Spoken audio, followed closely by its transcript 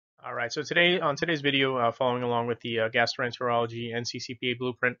All right, so on today's video, following along with the gastroenterology and CCPA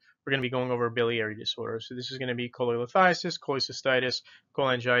blueprint, we're going to be going over biliary disorders. So this is going to be cholelithiasis, cholecystitis,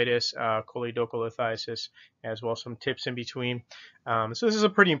 cholangitis, choledocholithiasis, as well as some tips in between. So this is a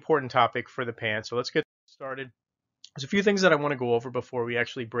pretty important topic for the PANCE. So let's get started. There's a few things that I want to go over before we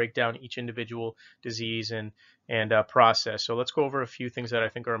actually break down each individual disease and process. So let's go over a few things that I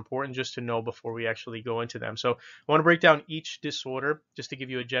think are important just to know before we actually go into them. So I want to break down each disorder just to give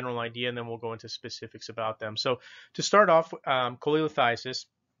you a general idea, and then we'll go into specifics about them. So to start off, cholelithiasis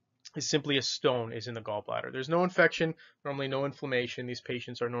is simply a stone is in the gallbladder. There's no infection, normally no inflammation. These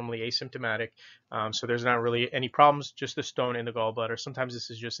patients are normally asymptomatic, so there's not really any problems, just a stone in the gallbladder. Sometimes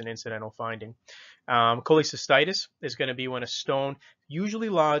this is just an incidental finding. Cholecystitis is going to be when a stone usually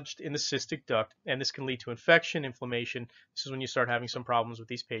lodged in the cystic duct, and this can lead to infection, inflammation. This is when you start having some problems with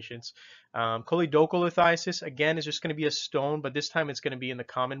these patients. Choledocholithiasis, again, is just going to be a stone, but this time it's going to be in the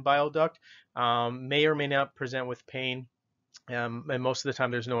common bile duct. May or may not present with pain. And most of the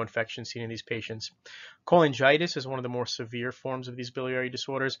time there's no infection seen in these patients. Cholangitis is one of the more severe forms of these biliary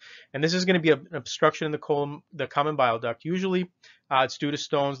disorders, and this is going to be an obstruction in the colon, the common bile duct. Usually it's due to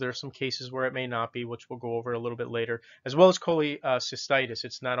stones. There are some cases where it may not be, which we'll go over a little bit later, as well as cholecystitis.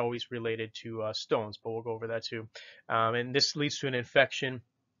 It's not always related to stones, but we'll go over that too. And this leads to an infection,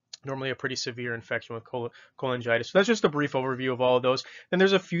 normally a pretty severe infection with cholangitis. So that's just a brief overview of all of those. Then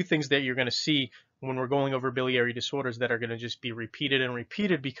there's a few things that you're going to see when we're going over biliary disorders that are going to just be repeated and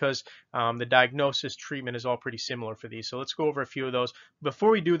repeated because the diagnosis, treatment is all pretty similar for these. So let's go over a few of those.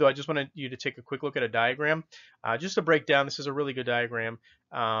 Before we do, though, I just wanted you to take a quick look at a diagram. Just to break down, this is a really good diagram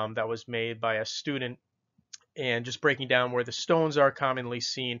that was made by a student, and just breaking down where the stones are commonly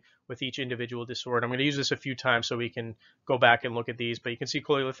seen with each individual disorder. I'm going to use this a few times so we can go back and look at these, but you can see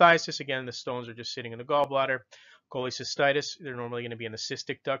cholelithiasis, again, the stones are just sitting in the gallbladder. Cholecystitis, they're normally going to be in the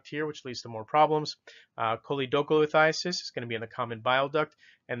cystic duct here, which leads to more problems. Choledocholithiasis is going to be in the common bile duct,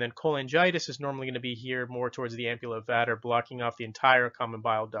 and then cholangitis is normally going to be here more towards the ampulla of Vater, blocking off the entire common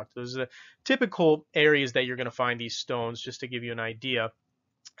bile duct. Those are the typical areas that you're going to find these stones, just to give you an idea.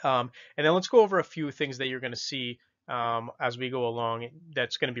 And then let's go over a few things that you're going to see as we go along.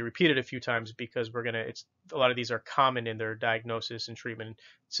 That's going to be repeated a few times because a lot of these are common in their diagnosis and treatment,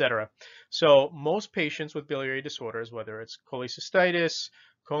 etc. So most patients with biliary disorders, whether it's cholecystitis,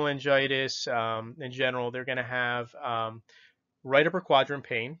 cholangitis, in general, they're going to have right upper quadrant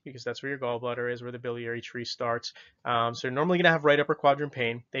pain, because that's where your gallbladder is, where the biliary tree starts. So you're normally going to have right upper quadrant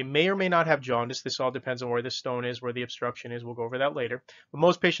pain. They may or may not have jaundice. This all depends on where the stone is, where the obstruction is. We'll go over that later. But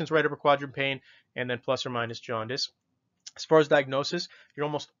most patients, right upper quadrant pain, and then plus or minus jaundice. As far as diagnosis, you're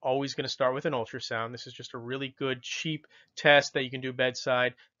almost always going to start with an ultrasound. This is just a really good, cheap test that you can do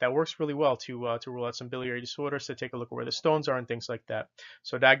bedside that works really well to rule out some biliary disorders, to take a look at where the stones are and things like that.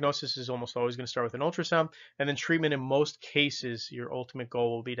 So diagnosis is almost always going to start with an ultrasound, and then treatment in most cases, your ultimate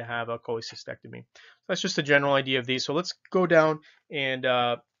goal will be to have a cholecystectomy. So that's just a general idea of these. So let's go down and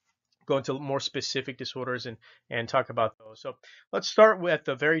go into more specific disorders and talk about those. So let's start with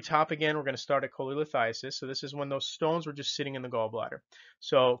the very top again. We're going to start at cholelithiasis. So this is when those stones were just sitting in the gallbladder.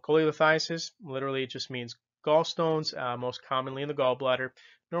 So cholelithiasis, literally it just means gallstones, most commonly in the gallbladder.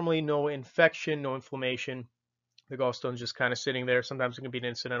 Normally no infection, no inflammation. The gallstone's just kind of sitting there. Sometimes it can be an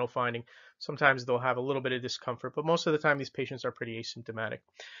incidental finding. Sometimes they'll have a little bit of discomfort, but most of the time these patients are pretty asymptomatic.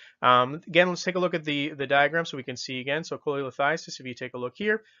 Again, let's take a look at the diagram so we can see again. So cholelithiasis, if you take a look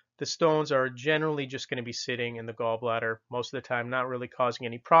here, the stones are generally just going to be sitting in the gallbladder most of the time, not really causing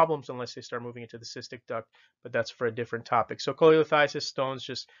any problems unless they start moving into the cystic duct, but that's for a different topic. So cholelithiasis, stones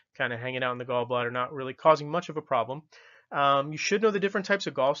just kind of hanging out in the gallbladder, not really causing much of a problem. You should know the different types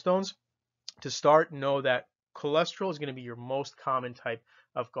of gallstones. To start, know that cholesterol is going to be your most common type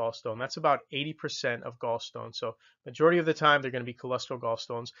of gallstone. That's about 80% of gallstones. So majority of the time they're going to be cholesterol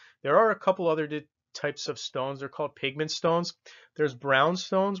gallstones. There are a couple other types of stones. They're called pigment stones. There's brown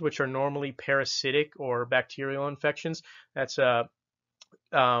stones, which are normally parasitic or bacterial infections. That's the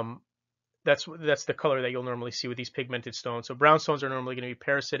color that you'll normally see with these pigmented stones. So brown stones are normally going to be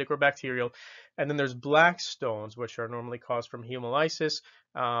parasitic or bacterial. And then there's black stones, which are normally caused from hemolysis,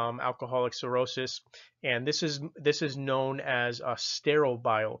 alcoholic cirrhosis. And this is known as a sterile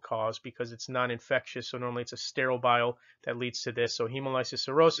bile cause because it's non-infectious. So normally it's a sterile bile that leads to this. So hemolysis,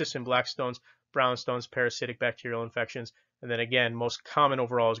 cirrhosis, and black stones, brown stones, parasitic bacterial infections. And then again, most common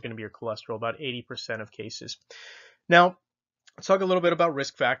overall is going to be your cholesterol, about 80% of cases. Now, Let's talk a little bit about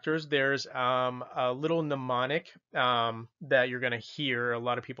risk factors. There's a little mnemonic that you're going to hear a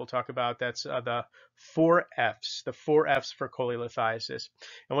lot of people talk about. That's the 4 Fs, the 4 Fs for cholelithiasis.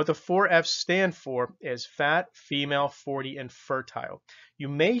 And what the 4 Fs stand for is fat, female, 40, and fertile. You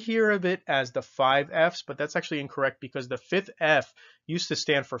may hear of it as the 5 Fs, but that's actually incorrect because the fifth F used to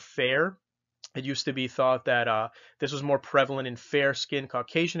stand for fair. It used to be thought that this was more prevalent in fair-skinned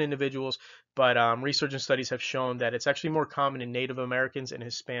Caucasian individuals, but research and studies have shown that it's actually more common in Native Americans and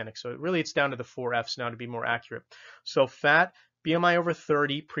Hispanics. So it's down to the 4 Fs now to be more accurate. So fat, BMI over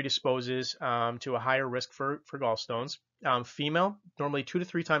 30 predisposes to a higher risk for gallstones. Female, normally 2 to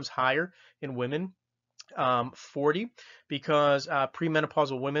 3 times higher in women. 40 because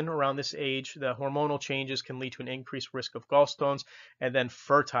premenopausal women around this age, the hormonal changes can lead to an increased risk of gallstones. And then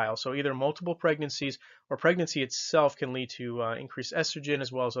fertile, so either multiple pregnancies or pregnancy itself can lead to increased estrogen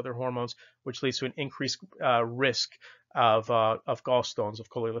as well as other hormones, which leads to an increased risk of gallstones, of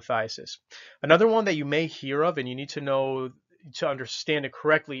cholelithiasis. Another one that you may hear of and you need to know to understand it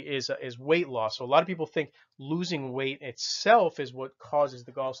correctly is weight loss. So a lot of people think losing weight itself is what causes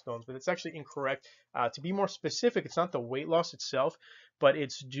the gallstones, but it's actually incorrect. To be more specific, it's not the weight loss itself, but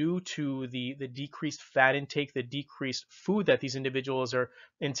it's due to the decreased fat intake, the decreased food that these individuals are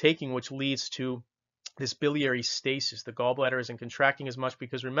intaking, which leads to this biliary stasis. The gallbladder isn't contracting as much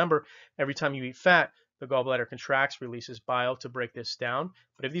because remember, every time you eat fat, the gallbladder contracts, releases bile to break this down.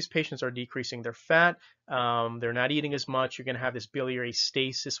 But if these patients are decreasing their fat, they're not eating as much, you're going to have this biliary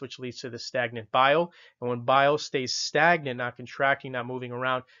stasis, which leads to the stagnant bile. And when bile stays stagnant, not contracting, not moving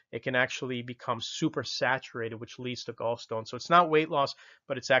around, it can actually become super saturated, which leads to gallstones. So it's not weight loss,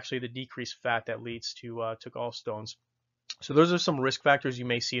 but it's actually the decreased fat that leads to gallstones. So those are some risk factors you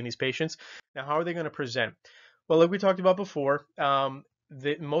may see in these patients. Now, how are they going to present? Well, like we talked about before,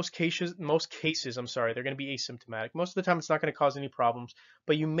 most cases, they're going to be asymptomatic. Most of the time, it's not going to cause any problems,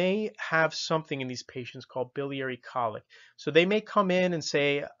 but you may have something in these patients called biliary colic. So they may come in and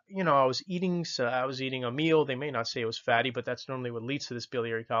say, I was eating a meal. They may not say it was fatty, but that's normally what leads to this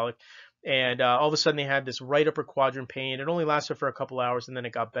biliary colic. And all of a sudden, they had this right upper quadrant pain. It only lasted for a couple hours, and then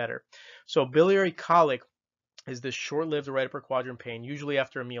it got better. So biliary colic is this short-lived right upper quadrant pain, usually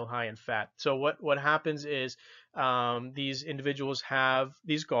after a meal high in fat. So what happens is these individuals have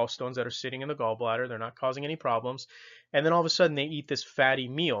these gallstones that are sitting in the gallbladder. They're not causing any problems. And then all of a sudden they eat this fatty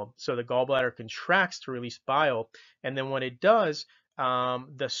meal. So the gallbladder contracts to release bile. And then when it does,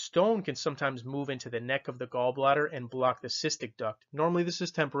 the stone can sometimes move into the neck of the gallbladder and block the cystic duct. Normally this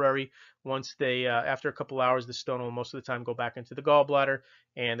is temporary. Once they, after a couple hours, the stone will most of the time go back into the gallbladder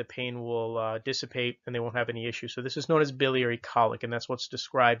and the pain will dissipate and they won't have any issues. So this is known as biliary colic, and that's what's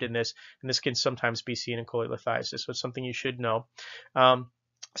described in this. And this can sometimes be seen in cholelithiasis, so it's something you should know.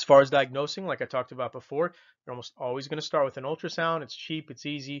 As far as diagnosing, like I talked about before, you're almost always going to start with an ultrasound. It's cheap, it's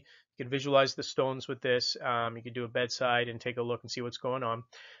easy. You can visualize the stones with this. You can do a bedside and take a look and see what's going on.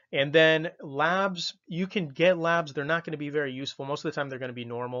 And then labs, you can get labs. They're not going to be very useful. Most of the time, they're going to be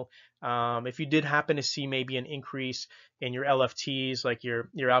normal. If you did happen to see maybe an increase in your LFTs, like your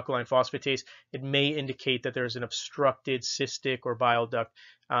alkaline phosphatase, it may indicate that there's an obstructed cystic or bile duct.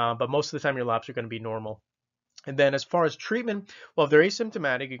 But most of the time, your labs are going to be normal. And then as far as treatment, well, if they're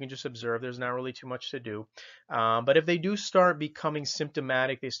asymptomatic, you can just observe. There's not really too much to do. But if they do start becoming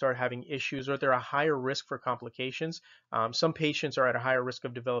symptomatic, they start having issues, or they're a higher risk for complications. Some patients are at a higher risk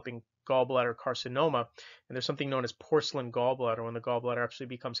of developing gallbladder carcinoma, and there's something known as porcelain gallbladder when the gallbladder actually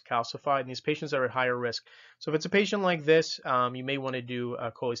becomes calcified, and these patients are at higher risk. So if it's a patient like this, you may want to do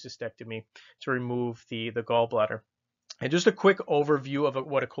a cholecystectomy to remove the gallbladder. And just a quick overview of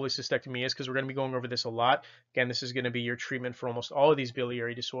what a cholecystectomy is, because we're going to be going over this a lot. Again, this is going to be your treatment for almost all of these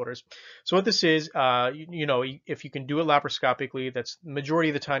biliary disorders. So what this is, if you can do it laparoscopically, that's the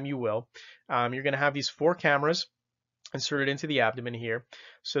majority of the time you will. You're going to have these 4 cameras inserted into the abdomen here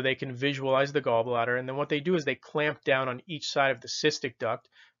so they can visualize the gallbladder. And then what they do is they clamp down on each side of the cystic duct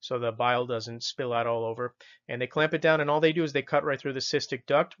so the bile doesn't spill out all over. And they clamp it down, and all they do is they cut right through the cystic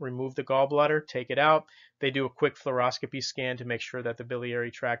duct, remove the gallbladder, take it out. They do a quick fluoroscopy scan to make sure that the biliary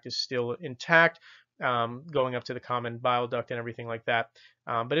tract is still intact, going up to the common bile duct and everything like that.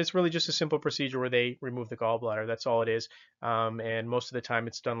 But it's really just a simple procedure where they remove the gallbladder. That's all it is. And most of the time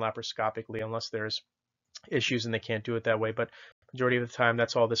it's done laparoscopically unless there's issues and they can't do it that way, but majority of the time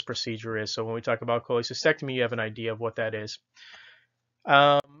that's all this procedure is. So when we talk about cholecystectomy, you have an idea of what that is.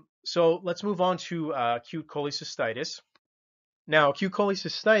 So let's move on to acute cholecystitis. Now, acute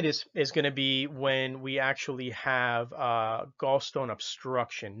cholecystitis is going to be when we actually have gallstone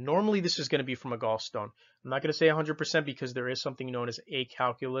obstruction. Normally, this is going to be from a gallstone. I'm not going to say 100% because there is something known as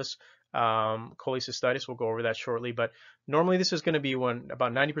acalculous cholecystitis. We'll go over that shortly, but normally this is going to be when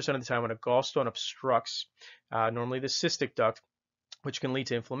about 90% of the time when a gallstone obstructs normally the cystic duct, which can lead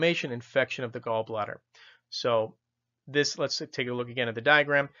to inflammation, infection of the gallbladder. So this, let's take a look again at the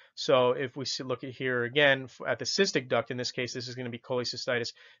diagram. So if we look at here again at the cystic duct, in this case, this is going to be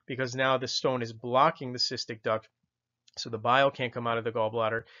cholecystitis because now the stone is blocking the cystic duct. So the bile can't come out of the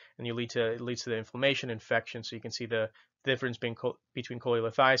gallbladder, and it leads to the inflammation, infection. So you can see the difference between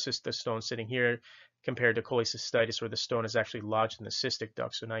cholelithiasis, the stone sitting here, compared to cholecystitis, where the stone is actually lodged in the cystic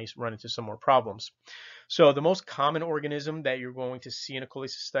duct. So now you run into some more problems. So the most common organism that you're going to see in a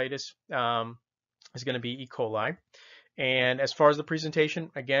cholecystitis is going to be E. coli. And as far as the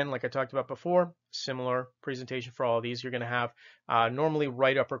presentation, again, like I talked about before, similar presentation for all of these. You're going to have normally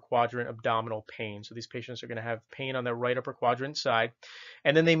right upper quadrant abdominal pain. So these patients are going to have pain on their right upper quadrant side.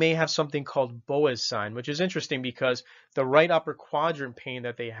 And then they may have something called Boas sign, which is interesting because the right upper quadrant pain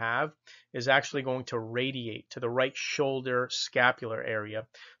that they have is actually going to radiate to the right shoulder scapular area.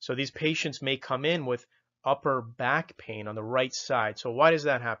 So these patients may come in with upper back pain on the right side. So why does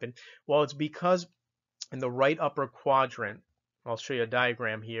that happen? Well, it's because in the right upper quadrant, I'll show you a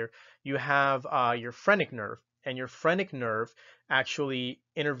diagram here, you have your phrenic nerve, and your phrenic nerve actually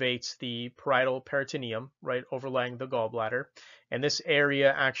innervates the parietal peritoneum, right, overlying the gallbladder. And this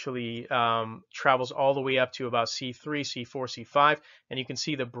area actually travels all the way up to about C3, C4, C5, and you can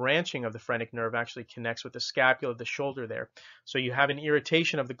see the branching of the phrenic nerve actually connects with the scapula of the shoulder there. So you have an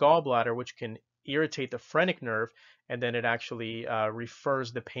irritation of the gallbladder, which can irritate the phrenic nerve, and then it actually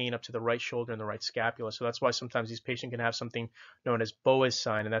refers the pain up to the right shoulder and the right scapula. So that's why sometimes these patients can have something known as Boas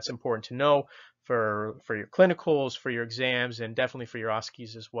sign, and that's important to know for your clinicals, for your exams, and definitely for your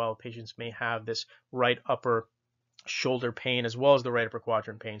OSCEs as well. Patients may have this right upper shoulder pain as well as the right upper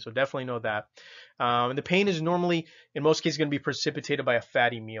quadrant pain. So definitely know that. And the pain is normally, in most cases, going to be precipitated by a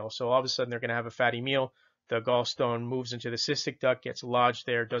fatty meal. So all of a sudden they're going to have a fatty meal. The gallstone moves into the cystic duct, gets lodged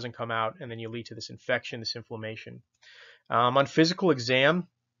there, doesn't come out, and then you lead to this infection, this inflammation. On physical exam,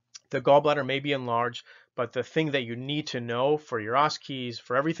 the gallbladder may be enlarged, but the thing that you need to know for your OSCEs,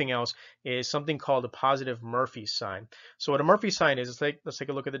 for everything else, is something called a positive Murphy sign. So what a Murphy sign is, let's take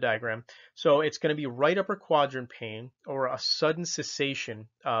a look at the diagram. So it's going to be right upper quadrant pain or a sudden cessation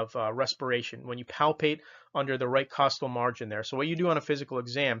of respiration when you palpate under the right costal margin there. So what you do on a physical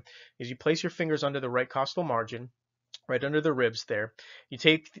exam is you place your fingers under the right costal margin, right under the ribs there. You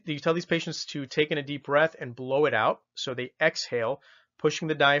tell these patients to take in a deep breath and blow it out. So they exhale, pushing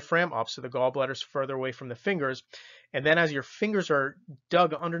the diaphragm up so the gallbladder is further away from the fingers. And then as your fingers are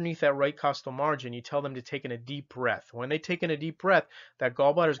dug underneath that right costal margin, you tell them to take in a deep breath. When they take in a deep breath, that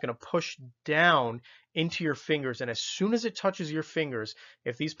gallbladder is going to push down into your fingers. And as soon as it touches your fingers,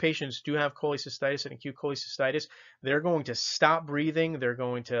 if these patients do have cholecystitis and acute cholecystitis, they're going to stop breathing. They're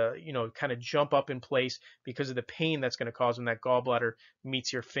going to, kind of jump up in place because of the pain that's going to cause when that gallbladder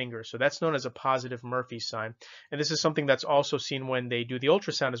meets your fingers. So that's known as a positive Murphy sign. And this is something that's also seen when they do the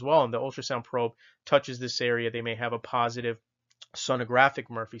ultrasound as well. And the ultrasound probe touches this area. They may have a positive sonographic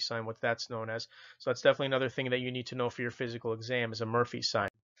Murphy sign, what that's known as. So that's definitely another thing that you need to know for your physical exam is a Murphy sign.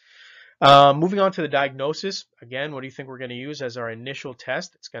 Moving on to the diagnosis, again, what do you think we're going to use as our initial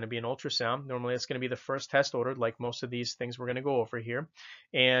test? It's going to be an ultrasound. Normally, it's going to be the first test ordered, like most of these things we're going to go over here.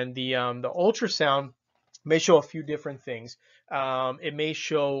 And the ultrasound may show a few different things. It may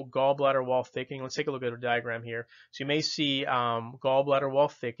show gallbladder wall thickening. Let's take a look at a diagram here. So you may see gallbladder wall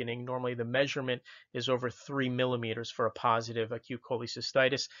thickening. Normally the measurement is over 3 millimeters for a positive acute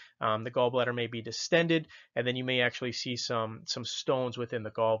cholecystitis. The gallbladder may be distended, and then you may actually see some stones within the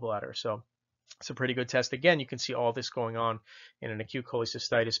gallbladder. So it's a pretty good test. Again, you can see all this going on in an acute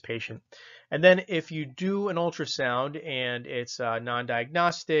cholecystitis patient. And then if you do an ultrasound and it's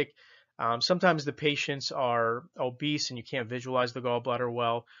non-diagnostic, sometimes the patients are obese and you can't visualize the gallbladder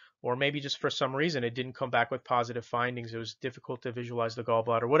well, or maybe just for some reason it didn't come back with positive findings. It was difficult to visualize the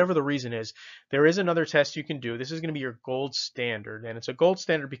gallbladder. Whatever the reason is, there is another test you can do. This is going to be your gold standard, and it's a gold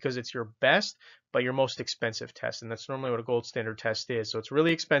standard because it's your best but your most expensive test, and that's normally what a gold standard test is. So it's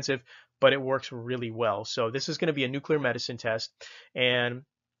really expensive, but it works really well. So this is going to be a nuclear medicine test, and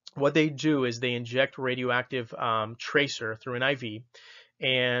what they do is they inject radioactive tracer through an IV,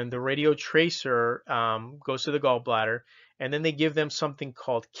 and the radio tracer goes to the gallbladder, and then they give them something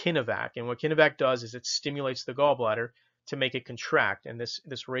called Kinavac. And what Kinavac does is it stimulates the gallbladder to make it contract. And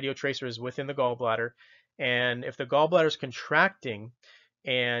this radio tracer is within the gallbladder. And if the gallbladder is contracting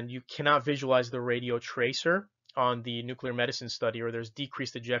and you cannot visualize the radio tracer, on the nuclear medicine study, or there's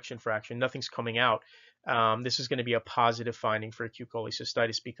decreased ejection fraction, nothing's coming out, this is going to be a positive finding for acute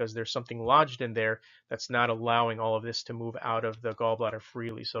cholecystitis because there's something lodged in there that's not allowing all of this to move out of the gallbladder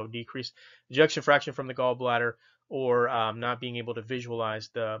freely. So decreased ejection fraction from the gallbladder, or not being able to visualize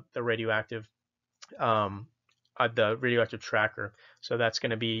um, the radioactive tracker. So that's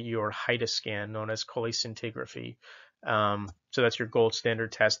going to be your HIDA scan, known as cholecystography. So that's your gold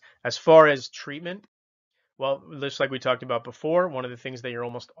standard test. As far as treatment, well, just like we talked about before, one of the things that you're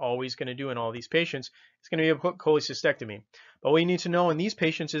almost always going to do in all these patients is going to be a cholecystectomy. But what you need to know in these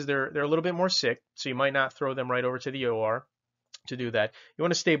patients is they're a little bit more sick, so you might not throw them right over to the OR to do that. You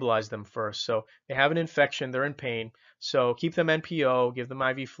want to stabilize them first. So they have an infection, they're in pain. So keep them NPO, give them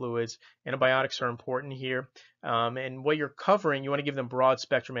IV fluids. Antibiotics are important here. And what you're covering, you want to give them broad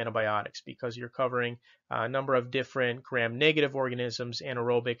spectrum antibiotics because you're covering a number of different gram-negative organisms,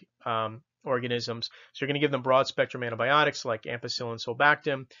 anaerobic organisms. So you're going to give them broad spectrum antibiotics like ampicillin,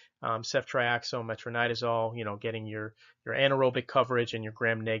 sulbactam, ceftriaxone, metronidazole, getting your anaerobic coverage and your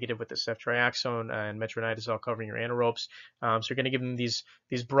gram-negative with the ceftriaxone and metronidazole covering your anaerobes. So you're going to give them these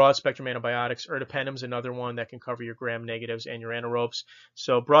broad spectrum antibiotics. Ertapenem is another one that can cover your gram-negatives and your anaerobes.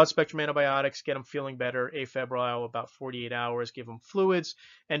 So broad spectrum antibiotics, get them feeling better, afebrile about 48 hours, give them fluids,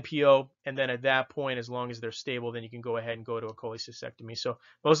 NPO, and then at that point, as long as they're stable, then you can go ahead and go to a cholecystectomy. So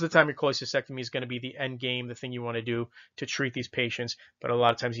most of the time, your cholecystectomy is going to be the end game, the thing you want to do to treat these patients, but a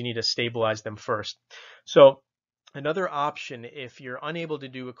lot of times you need to stabilize them first. So another option, if you're unable to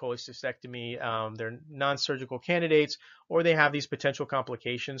do a cholecystectomy, they're non-surgical candidates, or they have these potential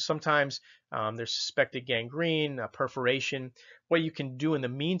complications. Sometimes there's suspected gangrene, perforation. What you can do in the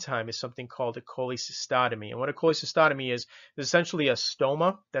meantime is something called a cholecystotomy. And what a cholecystotomy is essentially a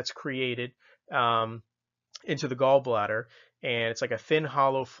stoma that's created into the gallbladder, and it's like a thin,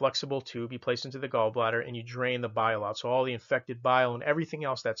 hollow, flexible tube you place into the gallbladder, and you drain the bile out. So all the infected bile and everything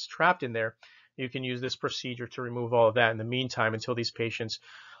else that's trapped in there, you can use this procedure to remove all of that in the meantime until these patients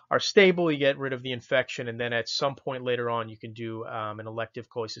are stable. You get rid of the infection, and then at some point later on, you can do an elective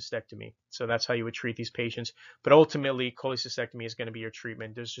cholecystectomy. So that's how you would treat these patients. But ultimately, cholecystectomy is going to be your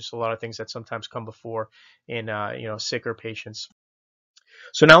treatment. There's just a lot of things that sometimes come before in sicker patients.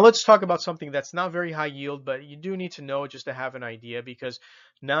 So now let's talk about something that's not very high yield, but you do need to know just to have an idea, because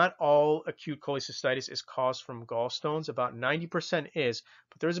not all acute cholecystitis is caused from gallstones. About 90% is,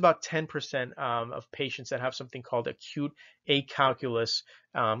 but there's about 10% of patients that have something called acute acalculous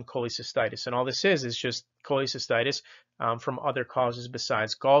cholecystitis. And all this is just cholecystitis from other causes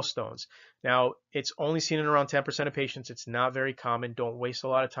besides gallstones. Now, it's only seen in around 10% of patients. It's not very common. Don't waste a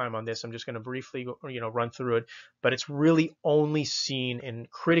lot of time on this. I'm just going to briefly, run through it, but it's really only seen in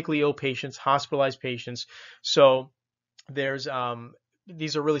critically ill patients, hospitalized patients. So there's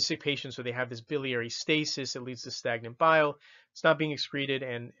these are really sick patients, so they have this biliary stasis. It leads to stagnant bile. It's not being excreted,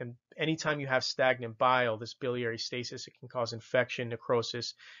 and anytime you have stagnant bile, this biliary stasis, it can cause infection,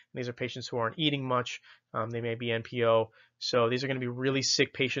 necrosis. And these are patients who aren't eating much. They may be NPO. So these are going to be really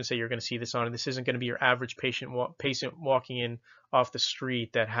sick patients that you're going to see this on. And this isn't going to be your average patient walking in off the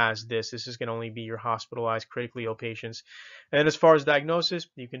street that has this. This is going to only be your hospitalized, critically ill patients. And then as far as diagnosis,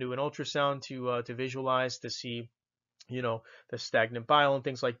 you can do an ultrasound to visualize, to see the stagnant bile and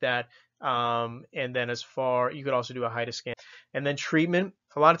things like that. And then you could also do a HIDA scan. And then treatment,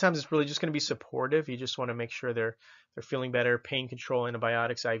 a lot of times it's really just going to be supportive. You just want to make sure they're feeling better, pain control,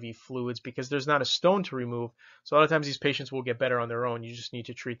 antibiotics, IV fluids, because there's not a stone to remove. So a lot of times these patients will get better on their own. You just need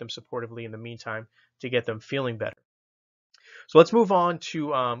to treat them supportively in the meantime to get them feeling better. So let's move on to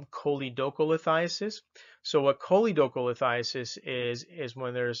choledocholithiasis. So what choledocholithiasis is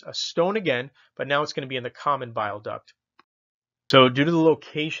when there's a stone again, but now it's going to be in the common bile duct. So due to the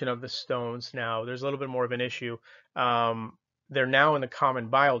location of the stones, now there's a little bit more of an issue. They're now in the common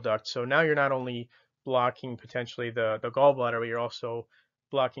bile duct. So now you're not only blocking potentially the gallbladder, but you're also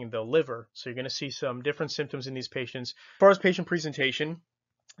blocking the liver. So you're going to see some different symptoms in these patients. As far as patient presentation,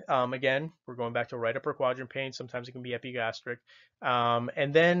 again, we're going back to right upper quadrant pain. Sometimes it can be epigastric.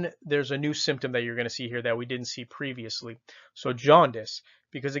 And then there's a new symptom that you're going to see here that we didn't see previously. So jaundice,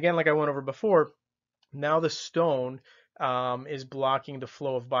 because again, like I went over before, now the stone is blocking the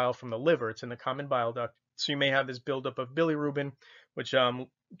flow of bile from the liver. It's in the common bile duct. So you may have this buildup of bilirubin, which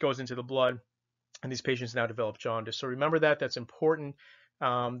goes into the blood, and these patients now develop jaundice. So remember that's important,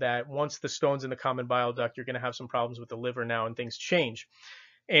 that once the stone's in the common bile duct, you're going to have some problems with the liver now, and things change.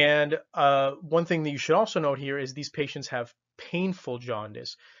 And one thing that you should also note here is these patients have painful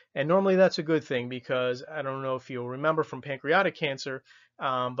jaundice. And normally that's a good thing because I don't know if you'll remember from pancreatic cancer,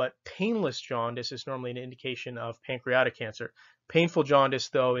 but painless jaundice is normally an indication of pancreatic cancer. Painful jaundice,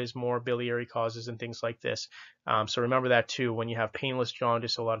 though, is more biliary causes and things like this. So remember that too. When you have painless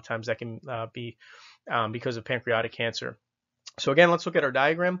jaundice, a lot of times that can be because of pancreatic cancer. So again, let's look at our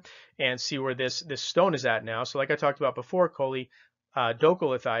diagram and see where this stone is at now. So like I talked about before,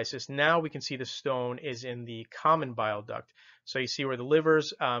 choledocholithiasis, now we can see the stone is in the common bile duct. So you see where the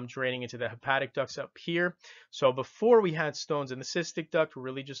liver's draining into the hepatic ducts up here. So before we had stones in the cystic duct,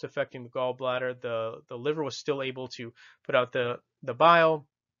 really just affecting the gallbladder. The liver was still able to put out the bile.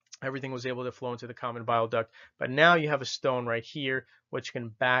 Everything was able to flow into the common bile duct, but now you have a stone right here which can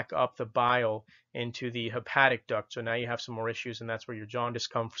back up the bile into the hepatic duct. So now you have some more issues, and that's where your jaundice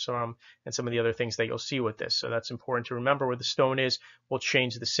comes from and some of the other things that you'll see with this. So that's important to remember. Where the stone is will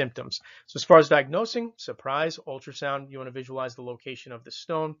change the symptoms. So as far as diagnosing, surprise, ultrasound, you want to visualize the location of the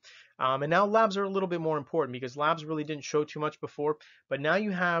stone. And now labs are a little bit more important because labs really didn't show too much before, but now you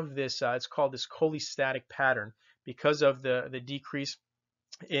have this, it's called this cholestatic pattern because of the decrease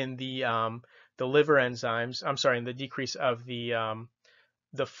in the liver enzymes. I'm sorry, in the decrease of the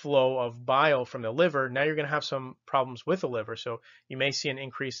flow of bile from the liver. Now you're going to have some problems with the liver. So you may see an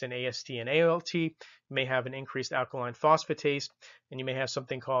increase in AST and ALT. You may have an increased alkaline phosphatase, and you may have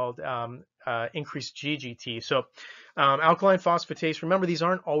something called increased GGT. So alkaline phosphatase, remember, these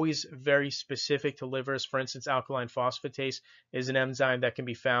aren't always very specific to livers. For instance, alkaline phosphatase is an enzyme that can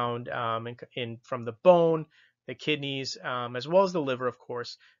be found from the bone, the kidneys, as well as the liver, of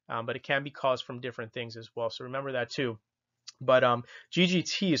course, but it can be caused from different things as well. So remember that too. But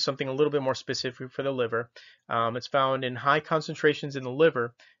GGT is something a little bit more specific for the liver. It's found in high concentrations in the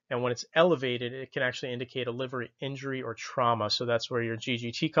liver, and when it's elevated, it can actually indicate a liver injury or trauma. So that's where your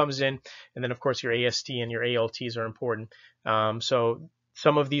GGT comes in. And then, of course, your AST and your ALTs are important. So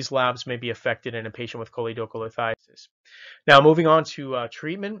some of these labs may be affected in a patient with choledocholithiasis. Now, moving on to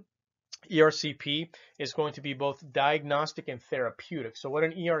treatment. ERCP is going to be both diagnostic and therapeutic. So what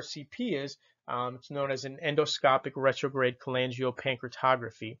an ERCP is, it's known as an endoscopic retrograde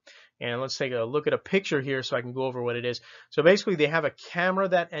cholangiopancreatography. And let's take a look at a picture here so I can go over what it is. So basically they have a camera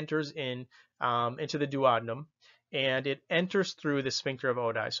that enters in into the duodenum, and it enters through the sphincter of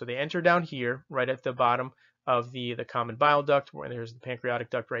Oddi. So they enter down here right at the bottom of the common bile duct, where there's the pancreatic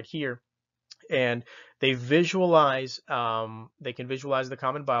duct right here. And they can visualize the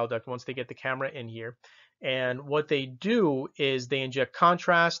common bile duct once they get the camera in here. And what they do is they inject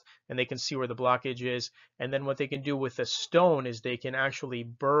contrast, and they can see where the blockage is. And then what they can do with the stone is they can actually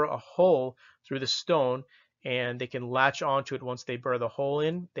burr a hole through the stone, and they can latch onto it. Once they burr the hole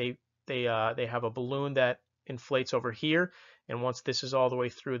in, they have a balloon that inflates over here, and once this is all the way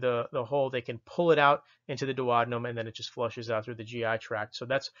through the hole, they can pull it out into the duodenum, and then it just flushes out through the GI tract. So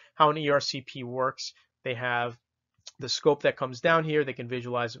that's how an ERCP works. They have the scope that comes down here. They can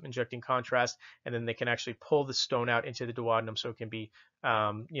visualize injecting contrast, and then they can actually pull the stone out into the duodenum so it can be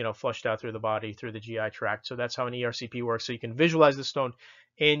flushed out through the body, through the GI tract. So that's how an ERCP works. So you can visualize the stone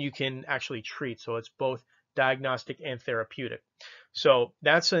and you can actually treat. So it's both diagnostic and therapeutic. So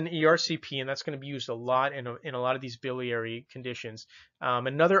that's an ERCP, and that's going to be used a lot in a lot of these biliary conditions.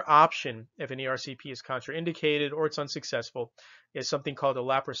 Another option, if an ERCP is contraindicated or it's unsuccessful, is something called a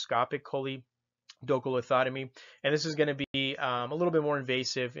laparoscopic choledocholithotomy, and this is going to be a little bit more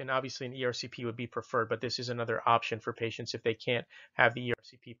invasive, and obviously an ERCP would be preferred, but this is another option for patients if they can't have the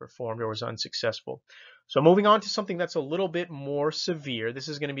ERCP performed or was unsuccessful. So moving on to something that's a little bit more severe, this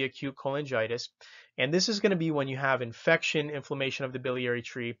is going to be acute cholangitis, and this is going to be when you have infection, inflammation of the biliary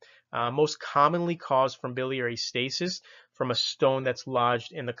tree, most commonly caused from biliary stasis, from a stone that's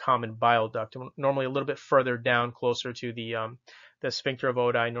lodged in the common bile duct, normally a little bit further down, closer to the sphincter of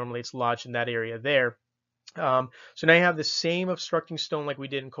Oddi. Normally it's lodged in that area there. So now you have the same obstructing stone like we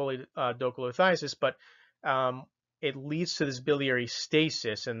did in choledocholithiasis, but it leads to this biliary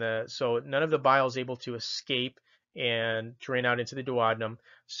stasis, and so none of the bile is able to escape and drain out into the duodenum.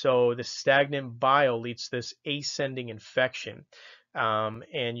 So the stagnant bile leads to this ascending infection,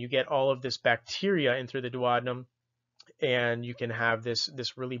 and you get all of this bacteria in through the duodenum, and you can have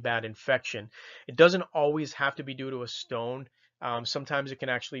this really bad infection. It doesn't always have to be due to a stone. Sometimes it can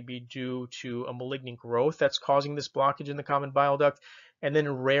actually be due to a malignant growth that's causing this blockage in the common bile duct. And then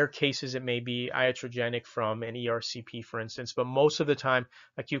in rare cases, it may be iatrogenic from an ERCP, for instance. But most of the time,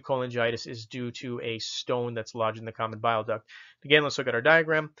 acute cholangitis is due to a stone that's lodged in the common bile duct. Again, let's look at our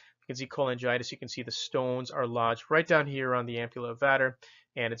diagram. You can see cholangitis. You can see the stones are lodged right down here on the ampulla of Vater.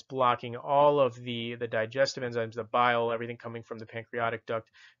 and it's blocking all of the digestive enzymes, the bile, everything coming from the pancreatic duct,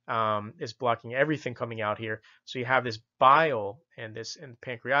 is blocking everything coming out here. So you have this bile and this and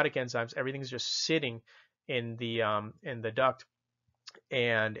pancreatic enzymes, everything's just sitting in the duct,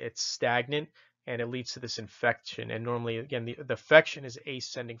 and it's stagnant, and it leads to this infection. And normally, again, the infection is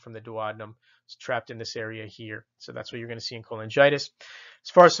ascending from the duodenum. It's trapped in this area here. So that's what you're going to see in cholangitis. As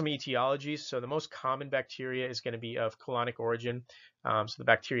far as some etiologies, so the most common bacteria is going to be of colonic origin. So the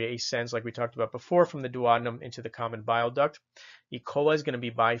bacteria ascends, like we talked about before, from the duodenum into the common bile duct. E. coli is going to be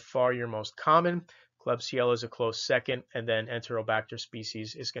by far your most common. Klebsiella is a close second, and then Enterobacter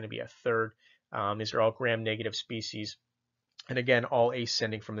species is going to be a third. These are all gram-negative species, and again, all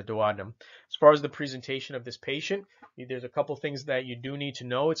ascending from the duodenum. As far as the presentation of this patient, there's a couple things that you do need to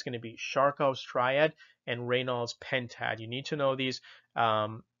know. It's going to be Charcot's triad and Raynaud's pentad. You need to know these.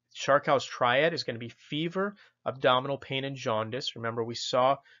 Charcot's triad is going to be fever, abdominal pain, and jaundice. Remember, we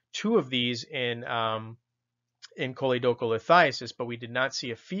saw two of these in choledocholithiasis, but we did not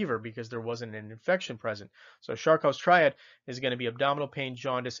see a fever because there wasn't an infection present. So Charcot's triad is going to be abdominal pain,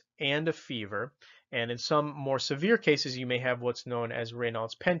 jaundice, and a fever. And in some more severe cases, you may have what's known as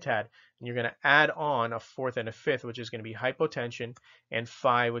Raynaud's pentad. And you're going to add on a fourth and a fifth, which is going to be hypotension, and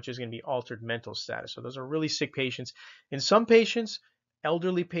five, which is going to be altered mental status. So those are really sick patients. In some patients,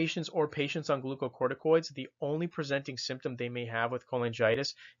 elderly patients or patients on glucocorticoids, the only presenting symptom they may have with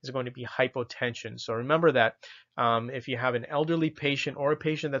cholangitis is going to be hypotension. So remember that if you have an elderly patient or a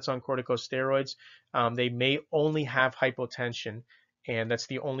patient that's on corticosteroids, they may only have hypotension, and that's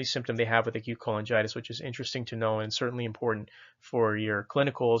the only symptom they have with acute cholangitis, which is interesting to know and certainly important for your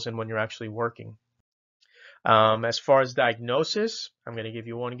clinicals and when you're actually working. As far as diagnosis, I'm going to give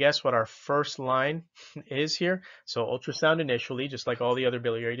you one guess what our first line is here. So ultrasound initially, just like all the other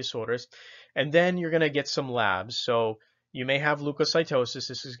biliary disorders. And then you're going to get some labs. So you may have leukocytosis.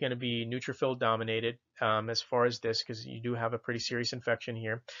 This is going to be neutrophil dominated as far as this, because you do have a pretty serious infection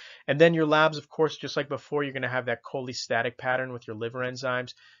here. And then your labs, of course, just like before, you're going to have that cholestatic pattern with your liver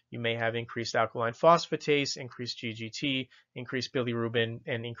enzymes. You may have increased alkaline phosphatase, increased GGT, increased bilirubin,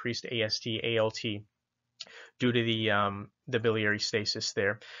 and increased AST, ALT, due to the biliary stasis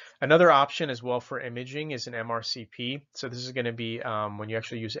there. Another option as well for imaging is an MRCP. So this is going to be when you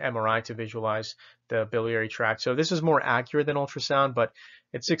actually use MRI to visualize the biliary tract. So this is more accurate than ultrasound, but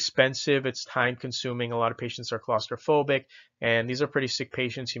it's expensive, it's time consuming. A lot of patients are claustrophobic, and these are pretty sick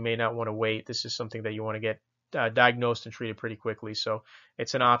patients. You may not want to wait. This is something that you want to get diagnosed and treated pretty quickly. So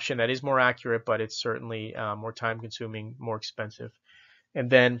it's an option that is more accurate, but it's certainly more time consuming, more expensive. And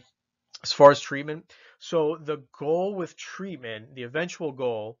then as far as treatment, so the goal with treatment, the eventual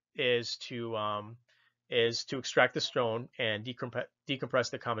goal is to extract the stone and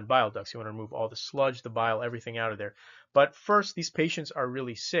decompress the common bile ducts. You want to remove all the sludge, the bile, everything out of there. But first, these patients are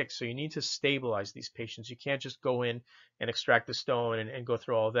really sick, so you need to stabilize these patients. You can't just go in and extract the stone and go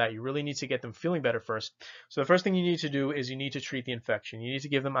through all of that. You really need to get them feeling better first. So the first thing you need to do is you need to treat the infection. You need to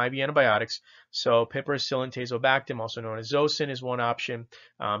give them IV antibiotics. So piperacillin, tazobactam, also known as Zosyn, is one option.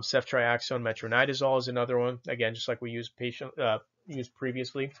 Ceftriaxone, metronidazole is another one. Again, just like we used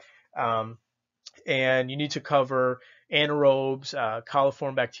previously. And you need to cover anaerobes,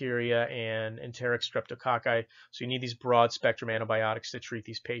 coliform bacteria, and enteric streptococci. So you need these broad spectrum antibiotics to treat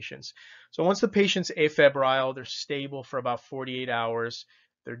these patients. So once the patient's afebrile, they're stable for about 48 hours,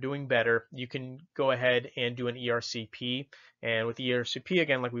 they're doing better, you can go ahead and do an ERCP. And with the ERCP,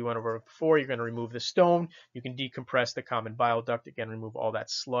 again, like we went over before, you're going to remove the stone. You can decompress the common bile duct, again, remove all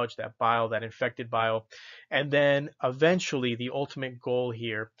that sludge, that bile, that infected bile. And then eventually the ultimate goal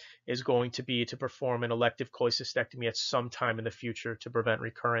here is going to be to perform an elective cholecystectomy at some time in the future to prevent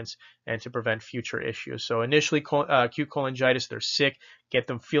recurrence and to prevent future issues. So initially acute cholangitis, they're sick, get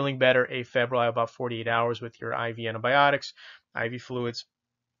them feeling better, afebrile about 48 hours with your IV antibiotics, IV fluids.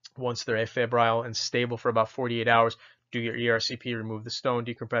 Once they're afebrile and stable for about 48 hours, do your ERCP, remove the stone,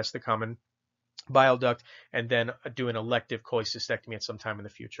 decompress the common bile duct, and then do an elective cholecystectomy at some time in the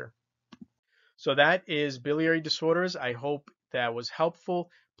future. So that is biliary disorders. I hope that was helpful.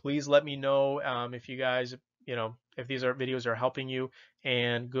 Please let me know if you guys, if these videos are helping you,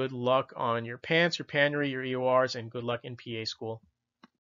 and good luck on your PANCE, your PANRE, your EORs, and good luck in PA school.